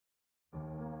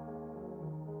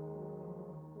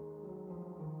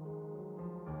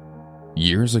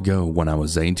Years ago, when I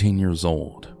was 18 years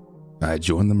old, I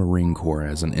joined the Marine Corps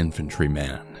as an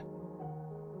infantryman.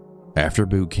 After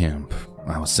boot camp,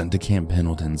 I was sent to Camp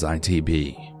Pendleton's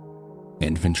ITB,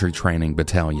 Infantry Training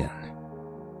Battalion.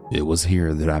 It was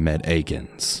here that I met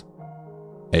Akins.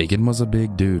 Akins was a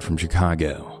big dude from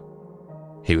Chicago.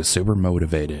 He was super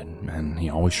motivated, and he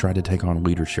always tried to take on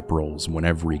leadership roles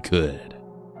whenever he could.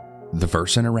 The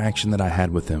first interaction that I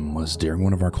had with him was during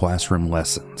one of our classroom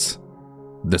lessons.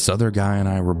 This other guy and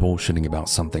I were bullshitting about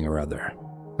something or other,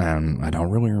 and I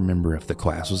don't really remember if the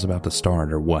class was about to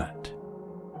start or what.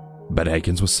 But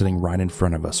Akins was sitting right in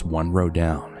front of us, one row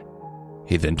down.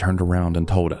 He then turned around and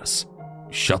told us,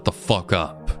 "Shut the fuck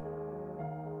up."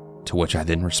 To which I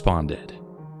then responded,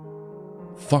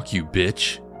 "Fuck you,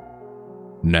 bitch."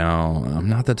 Now, I'm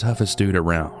not the toughest dude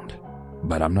around,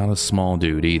 but I'm not a small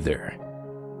dude either.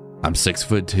 I'm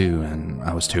 6'2" and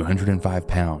I was 205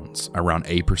 pounds, around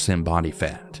 8% body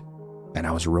fat, and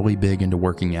I was really big into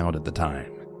working out at the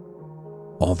time.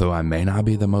 Although I may not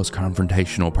be the most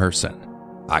confrontational person,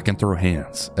 I can throw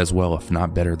hands as well, if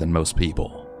not better than most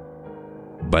people.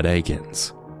 But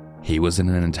Akins, he was in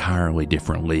an entirely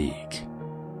different league.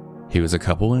 He was a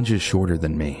couple inches shorter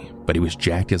than me, but he was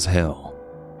jacked as hell.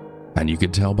 And you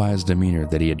could tell by his demeanor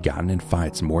that he had gotten in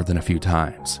fights more than a few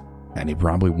times, and he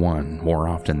probably won more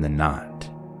often than not.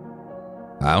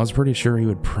 I was pretty sure he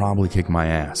would probably kick my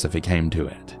ass if it came to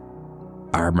it.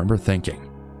 I remember thinking,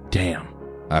 damn,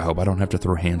 I hope I don't have to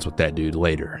throw hands with that dude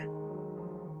later.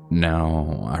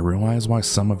 Now, I realize why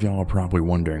some of y'all are probably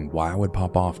wondering why I would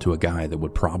pop off to a guy that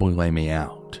would probably lay me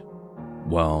out.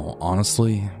 Well,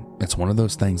 honestly, it's one of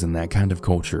those things in that kind of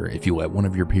culture. If you let one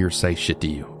of your peers say shit to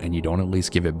you and you don't at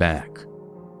least give it back,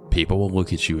 people will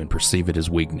look at you and perceive it as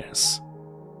weakness.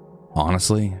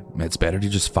 Honestly, it's better to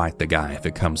just fight the guy if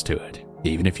it comes to it,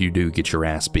 even if you do get your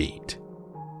ass beat.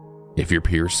 If your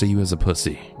peers see you as a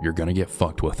pussy, you're gonna get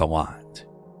fucked with a lot.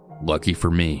 Lucky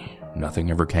for me, nothing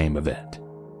ever came of it.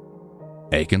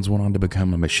 Akins went on to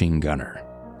become a machine gunner,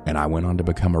 and I went on to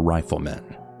become a rifleman.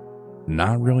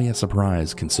 Not really a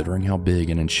surprise considering how big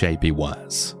and in shape he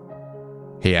was.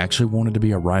 He actually wanted to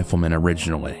be a rifleman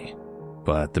originally,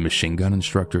 but the machine gun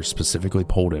instructor specifically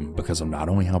pulled him because of not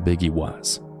only how big he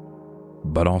was,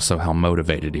 but also how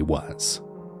motivated he was.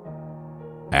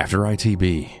 After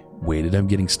ITB, we ended up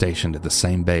getting stationed at the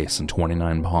same base in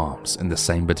 29 Palms in the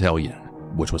same battalion,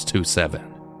 which was 2-7.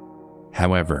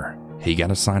 However, he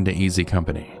got assigned to Easy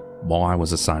Company, while I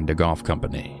was assigned to Golf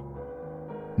Company.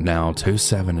 Now,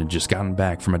 2-7 had just gotten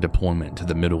back from a deployment to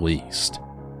the Middle East.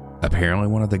 Apparently,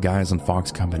 one of the guys in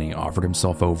Fox Company offered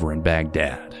himself over in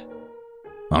Baghdad.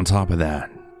 On top of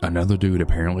that, another dude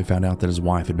apparently found out that his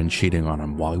wife had been cheating on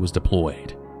him while he was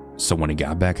deployed. So when he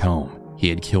got back home, he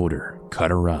had killed her,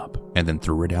 cut her up, and then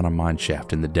threw her down a mine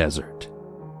shaft in the desert.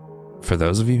 For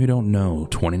those of you who don't know,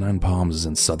 29 Palms is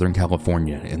in Southern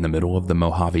California in the middle of the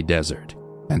Mojave Desert,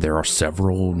 and there are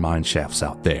several old mine shafts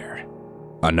out there.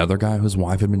 Another guy whose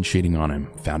wife had been cheating on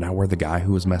him found out where the guy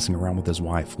who was messing around with his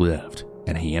wife lived,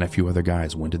 and he and a few other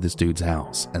guys went to this dude's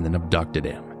house and then abducted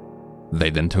him. They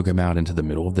then took him out into the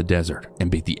middle of the desert and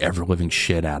beat the ever-living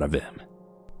shit out of him.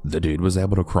 The dude was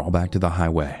able to crawl back to the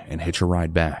highway and hitch a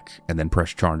ride back and then press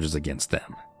charges against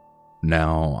them.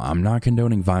 Now, I'm not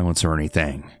condoning violence or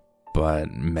anything,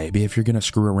 but maybe if you're going to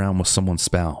screw around with someone's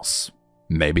spouse,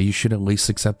 maybe you should at least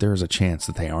accept there is a chance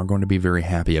that they aren't going to be very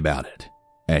happy about it,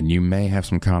 and you may have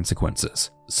some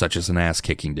consequences, such as an ass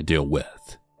kicking to deal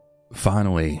with.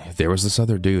 Finally, there was this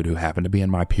other dude who happened to be in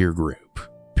my peer group.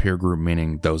 Peer group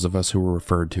meaning those of us who were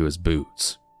referred to as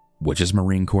boots, which is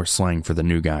Marine Corps slang for the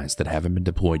new guys that haven't been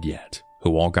deployed yet,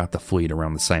 who all got the fleet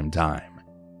around the same time.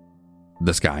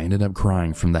 This guy ended up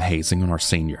crying from the hazing on our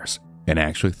seniors and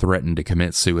actually threatened to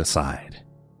commit suicide.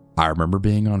 I remember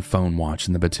being on phone watch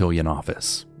in the battalion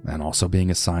office and also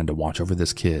being assigned to watch over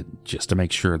this kid just to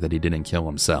make sure that he didn't kill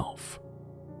himself.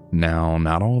 Now,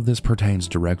 not all of this pertains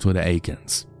directly to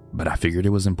Akins, but I figured it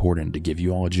was important to give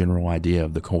you all a general idea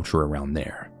of the culture around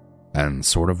there and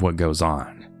sort of what goes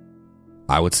on.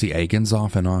 I would see Akins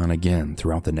off and on again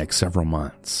throughout the next several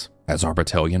months as our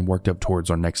battalion worked up towards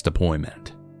our next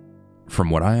deployment. From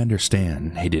what I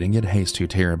understand, he didn't get hazed too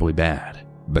terribly bad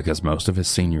because most of his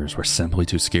seniors were simply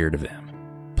too scared of him.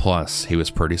 Plus, he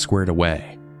was pretty squared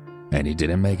away, and he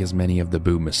didn't make as many of the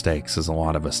boo mistakes as a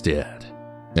lot of us did.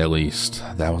 At least,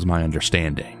 that was my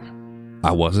understanding.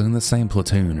 I wasn't in the same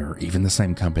platoon or even the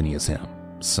same company as him,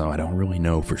 so I don't really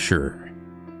know for sure.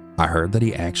 I heard that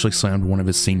he actually slammed one of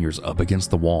his seniors up against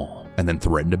the wall and then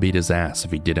threatened to beat his ass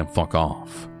if he didn't fuck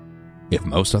off. If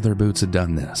most other boots had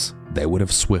done this, they would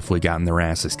have swiftly gotten their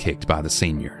asses kicked by the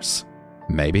seniors.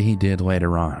 Maybe he did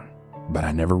later on, but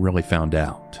I never really found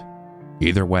out.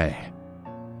 Either way,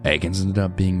 Akins ended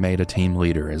up being made a team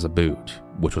leader as a boot,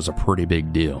 which was a pretty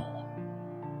big deal.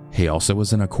 He also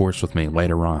was in a course with me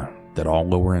later on that all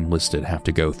lower enlisted have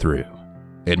to go through.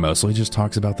 It mostly just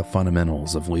talks about the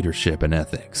fundamentals of leadership and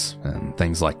ethics, and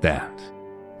things like that.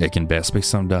 It can best be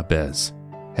summed up as,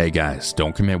 hey guys,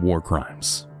 don't commit war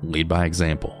crimes, lead by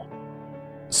example.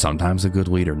 Sometimes a good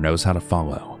leader knows how to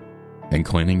follow, and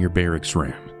cleaning your barracks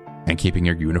room and keeping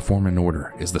your uniform in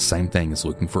order is the same thing as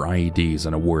looking for IEDs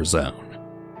in a war zone.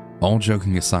 All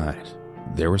joking aside,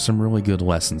 there were some really good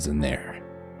lessons in there.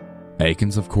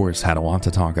 Akins, of course, had a lot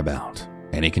to talk about,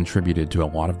 and he contributed to a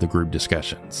lot of the group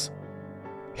discussions.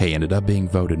 He ended up being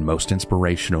voted most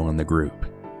inspirational in the group,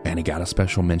 and he got a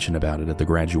special mention about it at the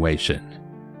graduation.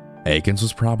 Akins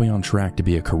was probably on track to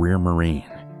be a career Marine,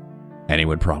 and he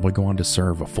would probably go on to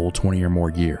serve a full 20 or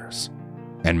more years,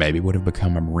 and maybe would have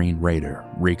become a Marine Raider,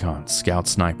 Recon, Scout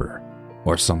Sniper,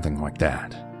 or something like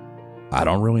that. I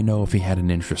don't really know if he had an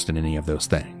interest in any of those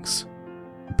things,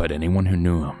 but anyone who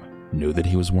knew him knew that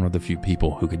he was one of the few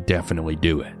people who could definitely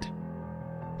do it.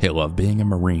 He loved being a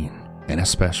Marine, and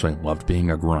especially loved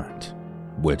being a grunt,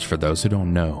 which for those who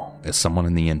don't know is someone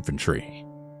in the infantry.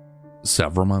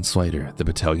 Several months later, the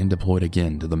battalion deployed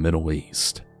again to the Middle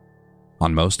East.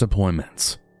 On most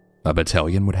deployments, a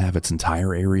battalion would have its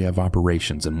entire area of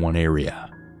operations in one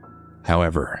area.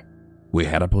 However, we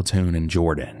had a platoon in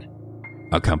Jordan,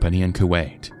 a company in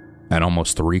Kuwait, and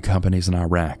almost 3 companies in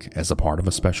Iraq as a part of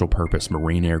a Special Purpose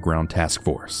Marine Air Ground Task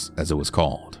Force, as it was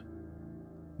called.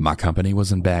 My company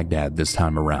was in Baghdad this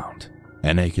time around,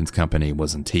 and Akins' company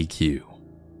was in TQ.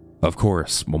 Of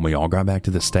course, when we all got back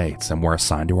to the States and were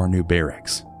assigned to our new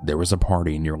barracks, there was a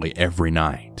party nearly every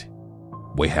night.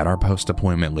 We had our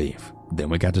post-deployment leave, then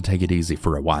we got to take it easy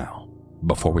for a while,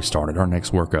 before we started our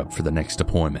next workup for the next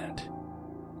deployment.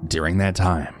 During that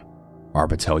time, our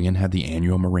battalion had the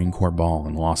annual Marine Corps Ball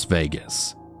in Las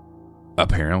Vegas.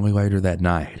 Apparently later that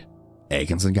night,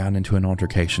 Akins had gotten into an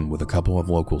altercation with a couple of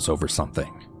locals over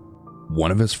something.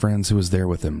 One of his friends who was there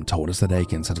with him told us that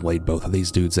Akins had laid both of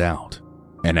these dudes out,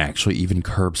 and actually even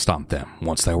curb stomped them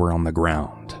once they were on the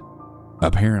ground.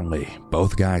 Apparently,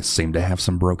 both guys seemed to have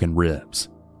some broken ribs,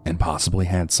 and possibly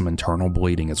had some internal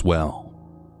bleeding as well,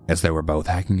 as they were both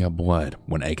hacking up blood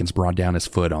when Akins brought down his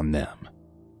foot on them.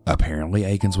 Apparently,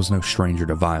 Akins was no stranger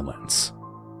to violence.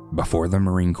 Before the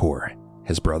Marine Corps,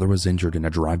 his brother was injured in a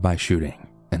drive-by shooting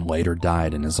and later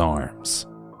died in his arms.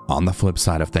 On the flip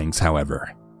side of things,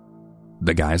 however,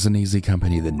 the guys in Easy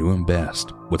Company that knew him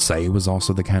best would say he was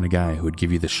also the kind of guy who would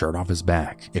give you the shirt off his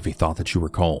back if he thought that you were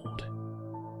cold.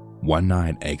 One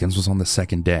night, Akins was on the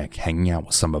second deck hanging out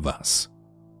with some of us.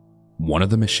 One of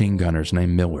the machine gunners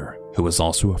named Miller, who was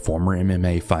also a former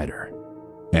MMA fighter,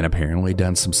 and apparently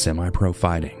done some semi-pro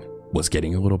fighting, was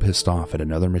getting a little pissed off at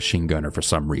another machine gunner for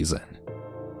some reason.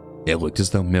 It looked as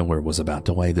though Miller was about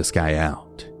to lay this guy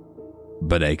out.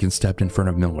 But Akins stepped in front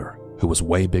of Miller, who was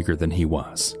way bigger than he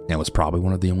was, and was probably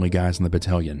one of the only guys in the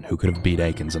battalion who could have beat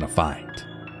Akins in a fight.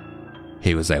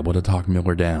 He was able to talk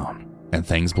Miller down, and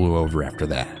things blew over after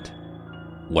that.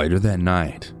 Later that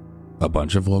night, a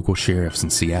bunch of local sheriffs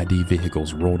and CID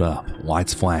vehicles rolled up,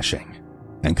 lights flashing,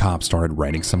 and cops started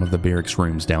raiding some of the barracks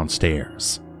rooms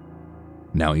downstairs.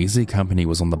 Now, Easy Company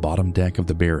was on the bottom deck of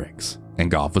the barracks, and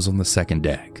Golf was on the second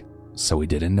deck, so we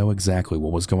didn't know exactly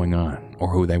what was going on or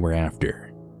who they were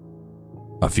after.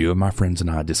 A few of my friends and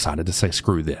I decided to say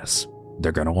screw this,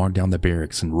 they're gonna lock down the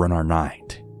barracks and run our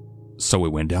night. So we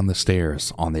went down the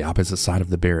stairs on the opposite side of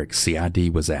the barracks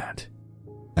CID was at,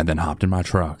 and then hopped in my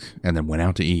truck and then went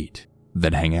out to eat,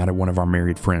 then hang out at one of our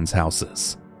married friends'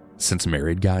 houses, since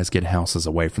married guys get houses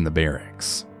away from the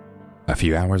barracks. A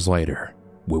few hours later,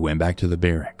 we went back to the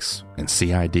barracks, and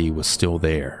CID was still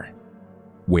there.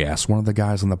 We asked one of the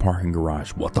guys in the parking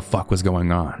garage what the fuck was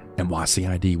going on and why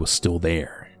CID was still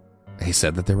there. He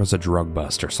said that there was a drug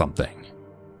bust or something.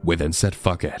 We then said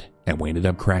fuck it, and we ended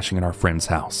up crashing at our friend's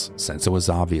house since it was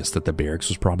obvious that the barracks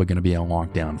was probably going to be on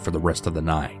lockdown for the rest of the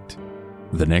night.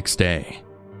 The next day,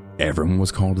 everyone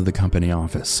was called to the company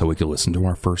office so we could listen to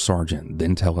our first sergeant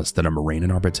then tell us that a Marine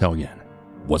in our battalion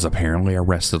was apparently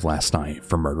arrested last night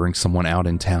for murdering someone out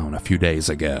in town a few days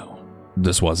ago.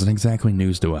 This wasn't exactly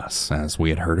news to us, as we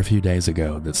had heard a few days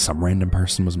ago that some random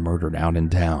person was murdered out in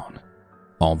town,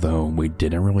 although we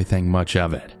didn't really think much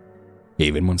of it,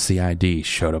 even when CID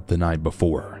showed up the night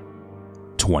before.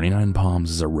 29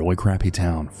 Palms is a really crappy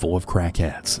town full of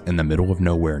crackheads in the middle of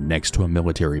nowhere next to a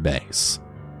military base,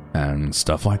 and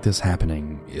stuff like this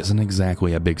happening isn't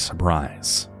exactly a big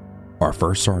surprise. Our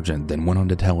first sergeant then went on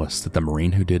to tell us that the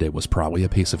Marine who did it was probably a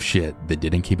piece of shit that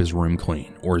didn't keep his room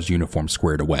clean or his uniform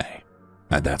squared away,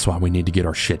 And that's why we need to get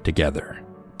our shit together.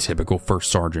 Typical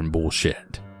first sergeant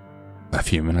bullshit. A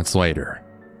few minutes later,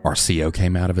 our CO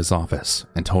came out of his office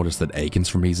and told us that Akins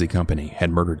from Easy Company had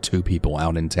murdered 2 people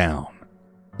out in town,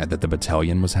 and that the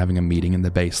battalion was having a meeting in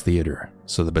the base theater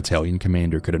so the battalion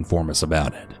commander could inform us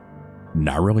about it.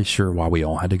 Not really sure why we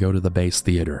all had to go to the base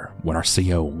theater when our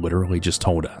CO literally just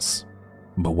told us,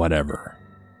 but whatever.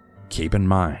 Keep in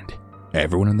mind,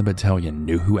 everyone in the battalion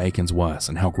knew who Akins was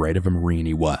and how great of a Marine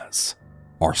he was.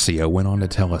 Our CO went on to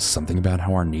tell us something about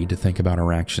how our need to think about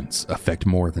our actions affect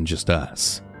more than just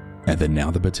us, and that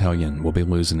now the battalion will be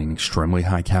losing an extremely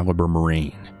high caliber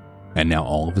Marine, and now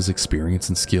all of his experience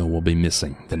and skill will be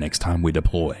missing the next time we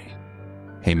deploy.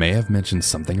 He may have mentioned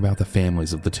something about the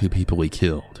families of the 2 people he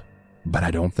killed, but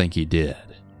I don't think he did.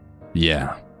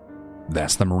 Yeah,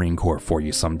 that's the Marine Corps for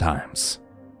you sometimes.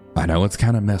 I know it's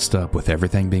kind of messed up with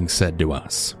everything being said to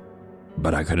us,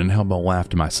 but I couldn't help but laugh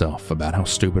to myself about how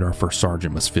stupid our first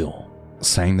sergeant must feel,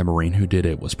 saying the Marine who did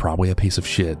it was probably a piece of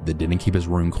shit that didn't keep his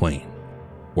room clean,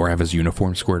 or have his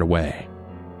uniform squared away,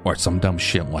 or some dumb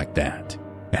shit like that,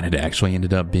 and it actually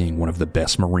ended up being one of the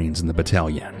best Marines in the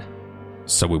battalion.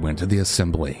 So we went to the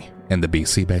assembly, and the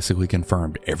BC basically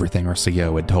confirmed everything our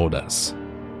CO had told us.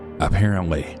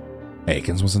 Apparently,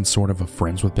 Akins was in sort of a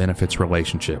friends with benefits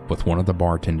relationship with one of the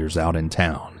bartenders out in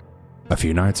town. A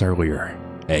few nights earlier,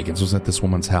 Akins was at this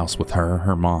woman's house with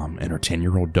her mom, and her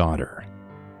 10-year-old daughter,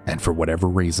 and for whatever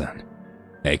reason,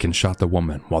 Akins shot the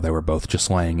woman while they were both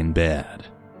just laying in bed.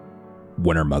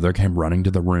 When her mother came running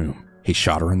to the room, he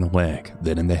shot her in the leg,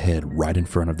 then in the head right in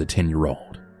front of the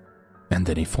 10-year-old, and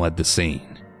then he fled the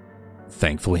scene.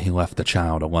 Thankfully, he left the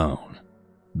child alone.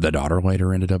 The daughter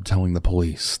later ended up telling the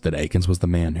police that Akins was the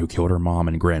man who killed her mom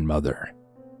and grandmother.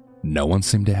 No one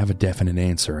seemed to have a definite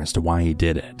answer as to why he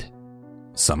did it.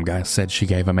 Some guys said she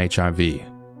gave him HIV,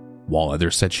 while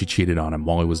others said she cheated on him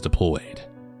while he was deployed.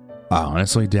 I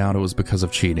honestly doubt it was because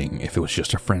of cheating if it was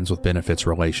just a friends with benefits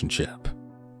relationship,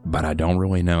 but I don't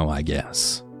really know, I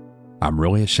guess. I'm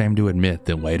really ashamed to admit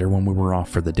that later when we were off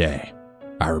for the day,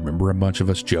 I remember a bunch of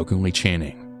us jokingly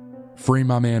chanting, "Free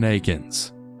my man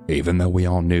Akins," even though we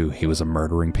all knew he was a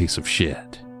murdering piece of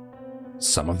shit.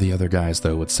 Some of the other guys,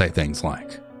 though, would say things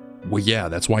like, "Well, yeah,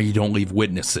 that's why you don't leave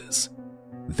witnesses."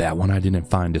 That one I didn't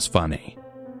find as funny.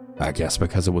 I guess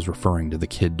because it was referring to the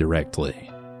kid directly.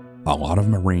 A lot of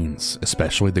Marines,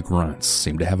 especially the grunts,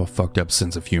 seem to have a fucked up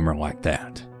sense of humor like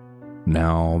that.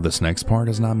 Now, this next part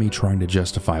is not me trying to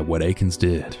justify what Akins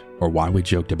did or why we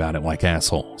joked about it like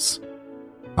assholes.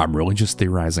 I'm really just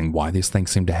theorizing why these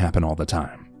things seem to happen all the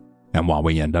time, and why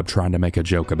we end up trying to make a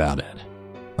joke about it.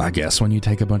 I guess when you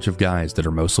take a bunch of guys that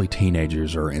are mostly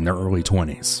teenagers or in their early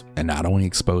 20s and not only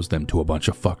expose them to a bunch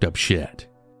of fucked up shit,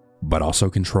 but also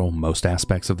control most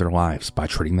aspects of their lives by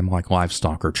treating them like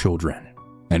livestock or children,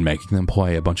 and making them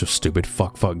play a bunch of stupid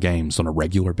fuck games on a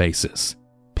regular basis,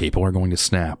 people are going to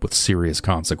snap with serious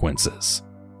consequences.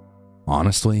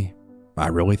 Honestly, I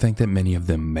really think that many of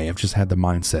them may have just had the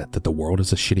mindset that the world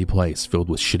is a shitty place filled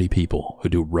with shitty people who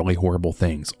do really horrible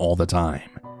things all the time,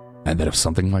 and that if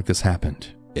something like this happened,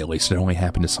 at least it only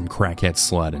happened to some crackhead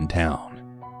slut in town.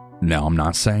 Now, I'm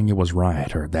not saying it was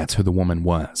right or that's who the woman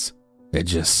was. It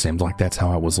just seemed like that's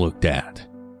how I was looked at.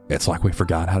 It's like we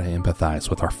forgot how to empathize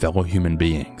with our fellow human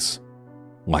beings.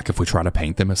 Like if we try to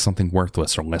paint them as something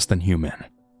worthless or less than human,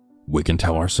 we can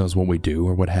tell ourselves what we do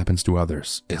or what happens to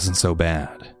others isn't so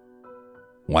bad.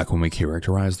 Like when we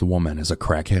characterize the woman as a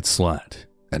crackhead slut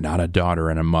and not a daughter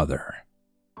and a mother.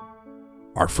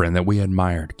 Our friend that we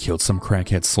admired killed some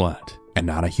crackhead slut and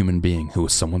not a human being who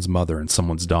was someone's mother and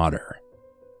someone's daughter.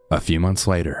 A few months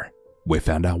later, we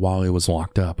found out while he was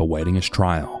locked up awaiting his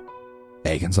trial,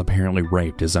 Akins apparently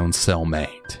raped his own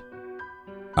cellmate.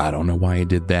 I don't know why he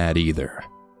did that either.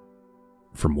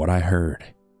 From what I heard,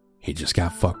 he just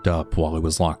got fucked up while he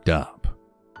was locked up.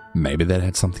 Maybe that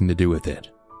had something to do with it,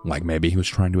 like maybe he was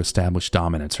trying to establish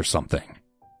dominance or something.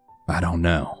 I don't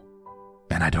know,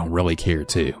 and I don't really care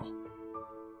to.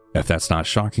 If that's not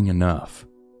shocking enough,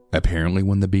 apparently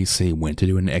when the BC went to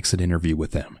do an exit interview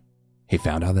with him, he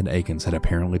found out that Akins had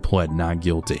apparently pled not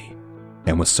guilty,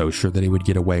 and was so sure that he would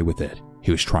get away with it,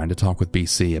 he was trying to talk with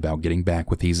BC about getting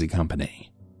back with Easy Company.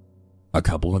 A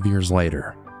couple of years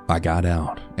later, I got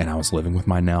out and I was living with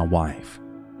my now wife,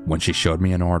 when she showed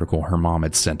me an article her mom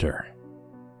had sent her.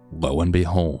 Lo and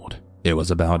behold, it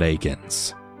was about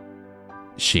Akins.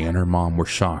 She and her mom were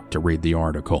shocked to read the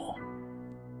article.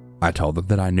 I told them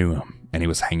that I knew him and he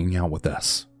was hanging out with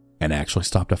us, and actually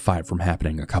stopped a fight from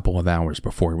happening a couple of hours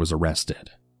before he was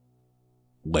arrested.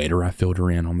 Later, I filled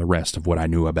her in on the rest of what I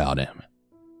knew about him.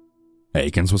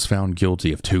 Akins was found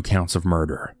guilty of 2 counts of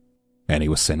murder, and he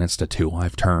was sentenced to 2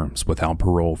 life terms without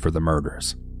parole for the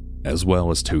murders, as well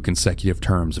as 2 consecutive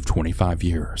terms of 25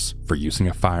 years for using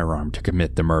a firearm to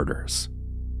commit the murders.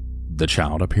 The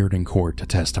child appeared in court to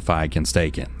testify against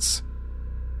Akins.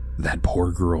 That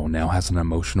poor girl now has an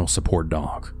emotional support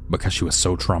dog because she was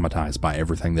so traumatized by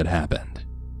everything that happened.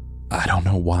 I don't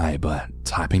know why, but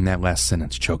typing that last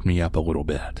sentence choked me up a little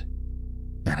bit,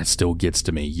 and it still gets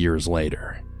to me years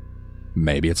later.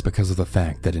 Maybe it's because of the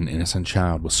fact that an innocent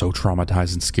child was so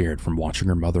traumatized and scared from watching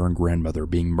her mother and grandmother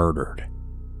being murdered,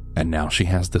 and now she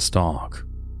has this dog,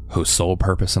 whose sole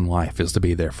purpose in life is to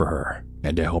be there for her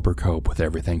and to help her cope with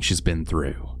everything she's been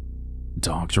through.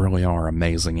 Dogs really are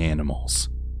amazing animals.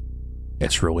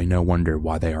 It's really no wonder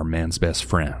why they are man's best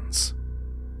friends.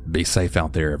 Be safe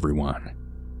out there, everyone,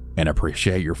 and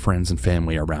appreciate your friends and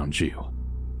family around you.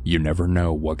 You never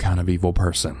know what kind of evil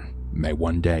person may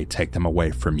one day take them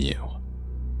away from you.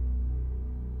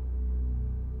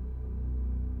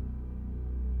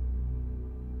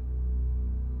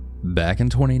 Back in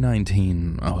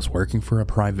 2019, I was working for a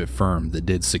private firm that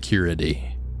did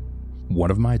security.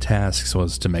 One of my tasks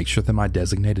was to make sure that my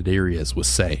designated areas was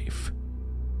safe.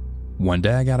 One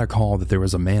day I got a call that there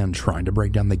was a man trying to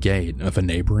break down the gate of a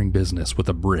neighboring business with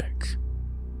a brick.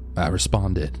 I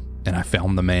responded, and I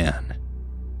found the man.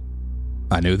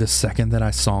 I knew the second that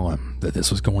I saw him that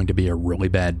this was going to be a really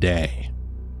bad day.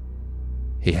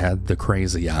 He had the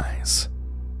crazy eyes.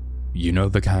 You know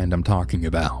the kind I'm talking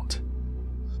about.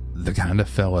 The kind of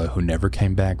fella who never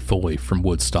came back fully from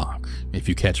Woodstock, if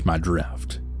you catch my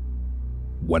drift.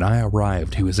 When I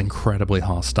arrived, he was incredibly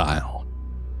hostile.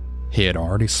 He had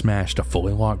already smashed a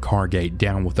fully locked car gate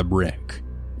down with a brick,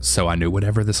 so I knew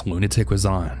whatever this lunatic was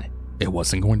on, it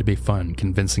wasn't going to be fun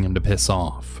convincing him to piss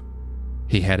off.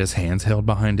 He had his hands held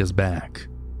behind his back,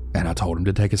 and I told him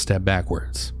to take a step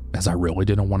backwards, as I really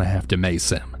didn't want to have to mace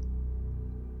him.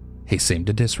 He seemed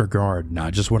to disregard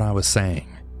not just what I was saying,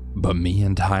 but me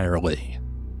entirely.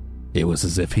 It was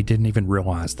as if he didn't even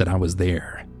realize that I was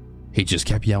there. He just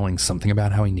kept yelling something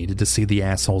about how he needed to see the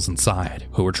assholes inside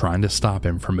who were trying to stop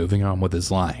him from moving on with his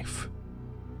life.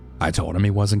 I told him he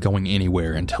wasn't going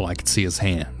anywhere until I could see his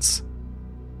hands.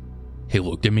 He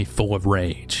looked at me full of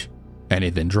rage, and he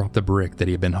then dropped the brick that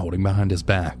he had been holding behind his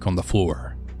back on the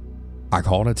floor. I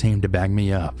called a team to back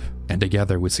me up, and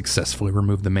together we successfully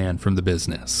removed the man from the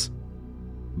business.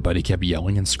 But he kept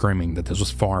yelling and screaming that this was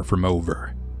far from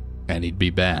over, and he'd be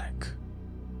back.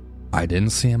 I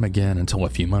didn't see him again until a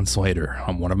few months later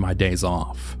on one of my days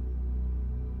off.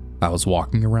 I was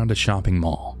walking around a shopping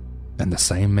mall, and the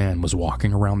same man was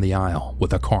walking around the aisle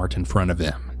with a cart in front of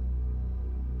him.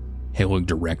 He looked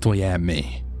directly at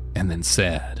me, and then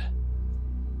said,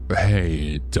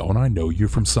 "Hey, don't I know you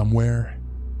from somewhere?"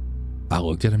 I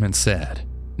looked at him and said,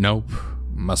 "Nope,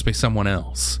 must be someone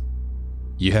else.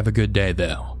 You have a good day,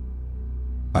 though."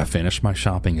 I finished my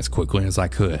shopping as quickly as I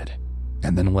could,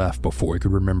 and then left before he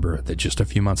could remember that just a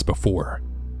few months before,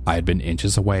 I had been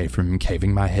inches away from him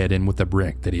caving my head in with the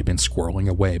brick that he had been squirreling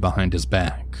away behind his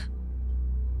back.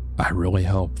 I really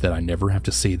hope that I never have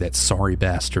to see that sorry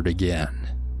bastard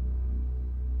again.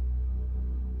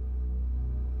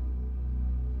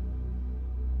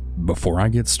 Before I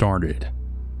get started,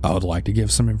 I would like to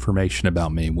give some information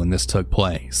about me when this took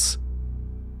place.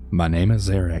 My name is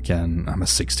Eric, and I'm a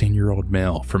 16-year-old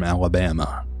male from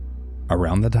Alabama.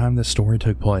 Around the time this story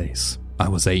took place, I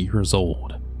was 8 years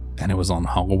old, and it was on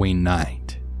Halloween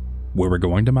night. We were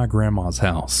going to my grandma's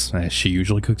house, as she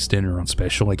usually cooks dinner on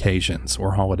special occasions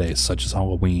or holidays such as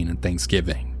Halloween and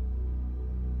Thanksgiving.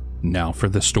 Now for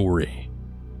the story.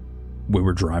 We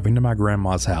were driving to my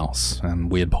grandma's house, and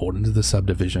we had pulled into the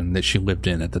subdivision that she lived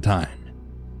in at the time.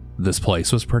 This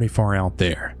place was pretty far out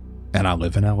there, and I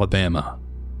live in Alabama,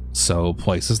 so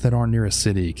places that aren't near a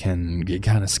city can get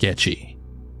kind of sketchy.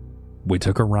 We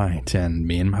took a right, and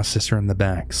me and my sister in the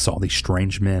back saw these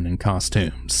strange men in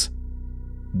costumes.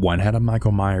 One had a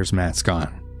Michael Myers mask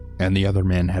on, and the other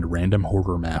men had random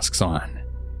horror masks on.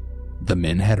 The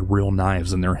men had real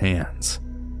knives in their hands,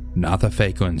 not the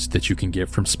fake ones that you can get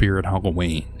from Spirit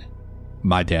Halloween.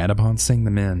 My dad, upon seeing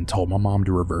the men, told my mom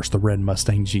to reverse the red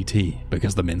Mustang GT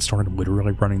because the men started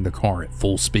literally running the car at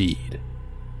full speed.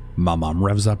 My mom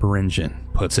revs up her engine,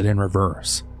 puts it in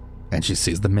reverse, and she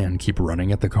sees the men keep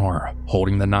running at the car,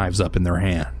 holding the knives up in their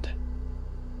hand.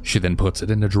 She then puts it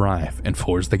into drive and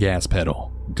floors the gas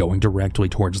pedal, going directly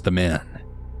towards the men.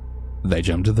 They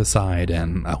jump to the side,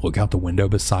 and I look out the window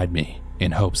beside me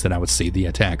in hopes that I would see the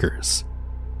attackers.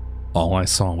 All I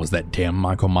saw was that damn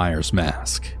Michael Myers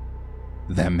mask.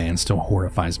 That man still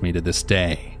horrifies me to this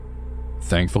day.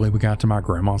 Thankfully, we got to my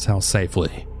grandma's house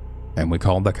safely, and we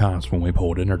called the cops when we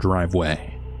pulled in her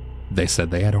driveway. They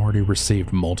said they had already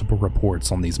received multiple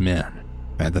reports on these men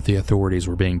and that the authorities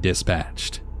were being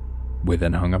dispatched. We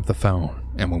then hung up the phone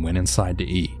and we went inside to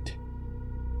eat.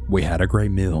 We had a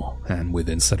great meal and we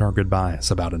then said our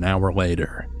goodbyes about an hour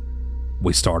later.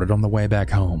 We started on the way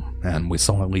back home and we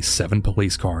saw at least 7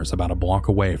 police cars about a block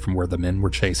away from where the men were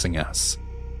chasing us.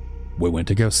 We went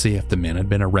to go see if the men had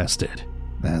been arrested,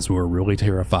 as we were really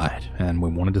terrified and we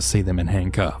wanted to see them in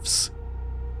handcuffs.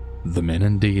 The men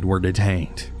indeed were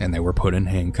detained and they were put in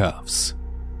handcuffs.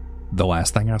 The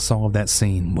last thing I saw of that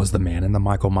scene was the man in the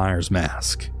Michael Myers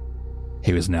mask.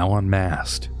 He was now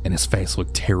unmasked and his face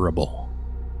looked terrible.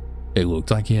 It looked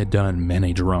like he had done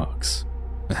many drugs,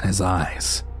 and his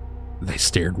eyes, they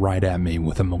stared right at me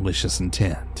with a malicious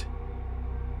intent.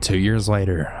 2 years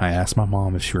later, I asked my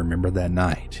mom if she remembered that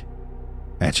night,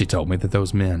 and she told me that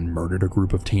those men murdered a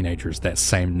group of teenagers that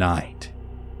same night.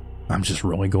 I'm just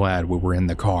really glad we were in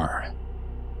the car.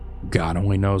 God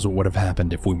only knows what would have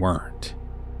happened if we weren't.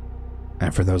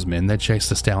 And for those men that chased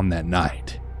us down that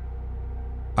night,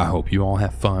 I hope you all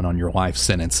have fun on your life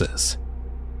sentences.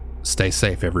 Stay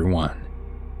safe, everyone.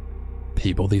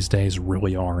 People these days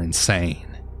really are insane.